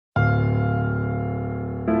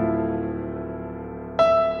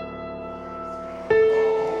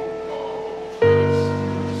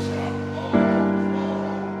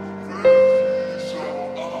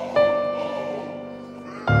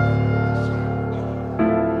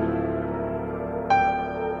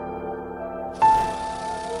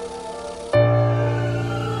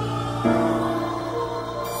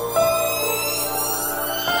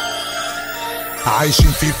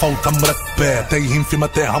عايشين في فوضى مرتبة، تايهين في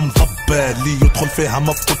متاهة مضبة، اللي يدخل فيها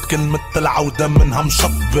مفقود كلمة العودة منها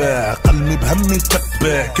مشبة. قلبي بهم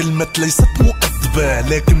كتبة كلمة ليست مؤدبة،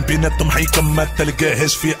 لكن بيناتهم حيكم ما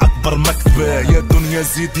تلقاهاش في أكبر مكتبة. يا دنيا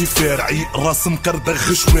زيدي فارعي راس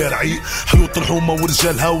مكردغ شوارعي، حيوط الحومة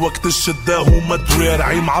ورجالها وقت الشدة هما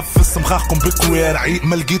دوارعي. معفس مخاخكم بكوارعي،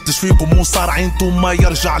 ما لقيتش فيكم مصارعين، انتوما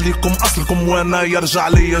يرجع ليكم أصلكم وانا يرجع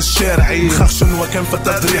لي الشارعي. مخافش وكان في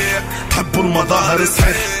التدريح تحبوا المظاهر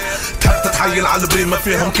صحيح، تحب تتحيل على البريمة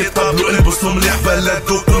فيهم كتاب البسوا مليح،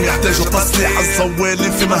 بلدوكم يحتاجوا تصليح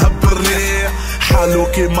الزوالي في مهب الريح. حالو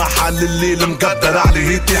كيما حال الليل مقدر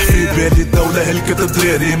عليه يتيح، في بالي الدولة هلكت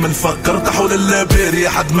دراري من فكر تحول اللابيري،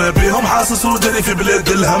 حد ما بيهم حاسس وداري في بلاد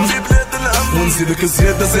الهم. ونزيدك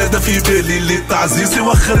زيادة زيادة في بالي اللي تعزيز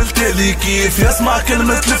يوخر التالي، كيف يسمع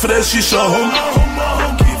كلمة الفراش يشاهم.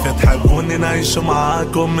 كيف تحبوني نعيش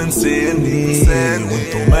معاكم انساني،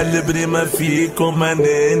 وانتم اللي ما فيكم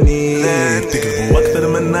اناني، بتكذبوا اكتر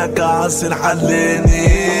منك عسل حلاني،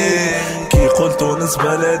 كي قلتوا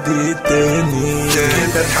نسبة بلدي الثاني.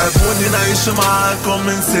 كيف تحبوني نعيش معاكم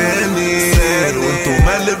انساني، وانتم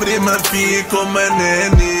اللي ما فيكم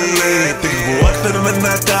اناني، بتكذبوا اكتر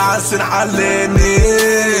منك عسل حلاني،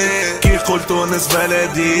 كي قلتوا نسبة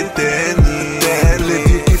بلدي الثاني.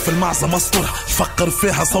 في المعزة مسطورة يفكر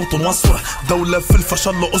فيها صوت وصورة، دولة في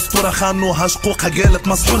الفشل أسطورة، خانوها شقوقها قالت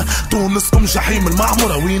مسحورة. تونسكم جحيم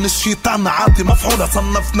المعمورة، وين الشيطان عادي مفعولة،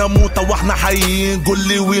 صنفنا موتة واحنا حيين، قول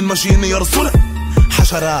لي وين ماشيين يا رسولة.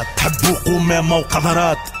 حشرات تحبوا قمامة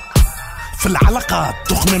وقذرات في العلاقات،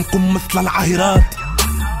 تخممكم مثل العاهرات،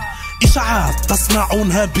 إشاعات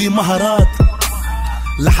تصنعونها بمهارات،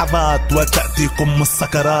 لحظات وتأتيكم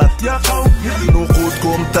السكرات. يا قوم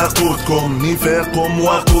نقودكم تقودكم، نفاقكم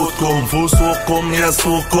وقودكم، فسوقكم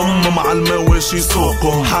يسوقكم، مع المواشي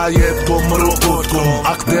سوقكم، حياتكم رقودكم،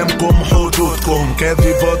 أقدامكم حدودكم،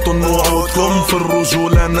 كاذبات وعودكم، في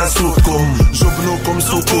الرجولة نسودكم، جبنكم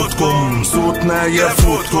سكوتكم، صوتنا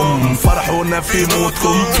يفوتكم، فرحونا في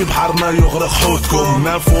موتكم، في بحرنا يغرق حوتكم،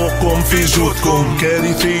 نفوقكم في جودكم،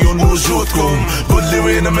 كارثي وجودكم، كل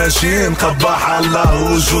وين ماشيين قباح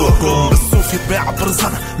الله وجوهكم. الصوف يتباع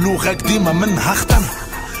برزنة، لغة قديمة منها اختنا،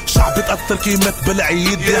 شعب يتأثر كيمات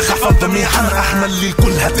بالعيد يا حفظ ميحن، احنا اللي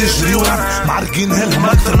الكلها تجري ورانا، معرقين هلهم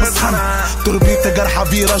اكثر مسخنة، تربيتي جرحة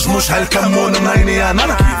فيراج مش هالكمون منيني انا.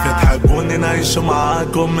 كيف تحبوني نعيش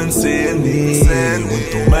معاكم انساني،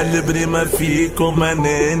 وانتم اللي ما فيكم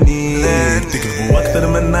اناني، بتكذبوا اكثر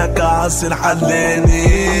منك عسل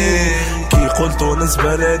حلاني، قلتوا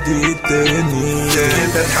نسبة بلدي الثاني.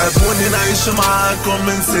 كيف تحبوني نعيش معاكم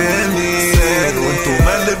انساني، وانتم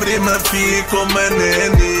اللي ما فيكم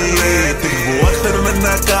اناني، تكذبوا اكتر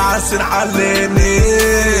منك عسل حلاني،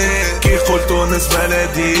 كيف قلتوا نسبة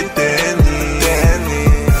بلدي الثاني.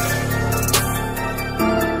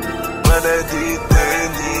 بلدي الثاني.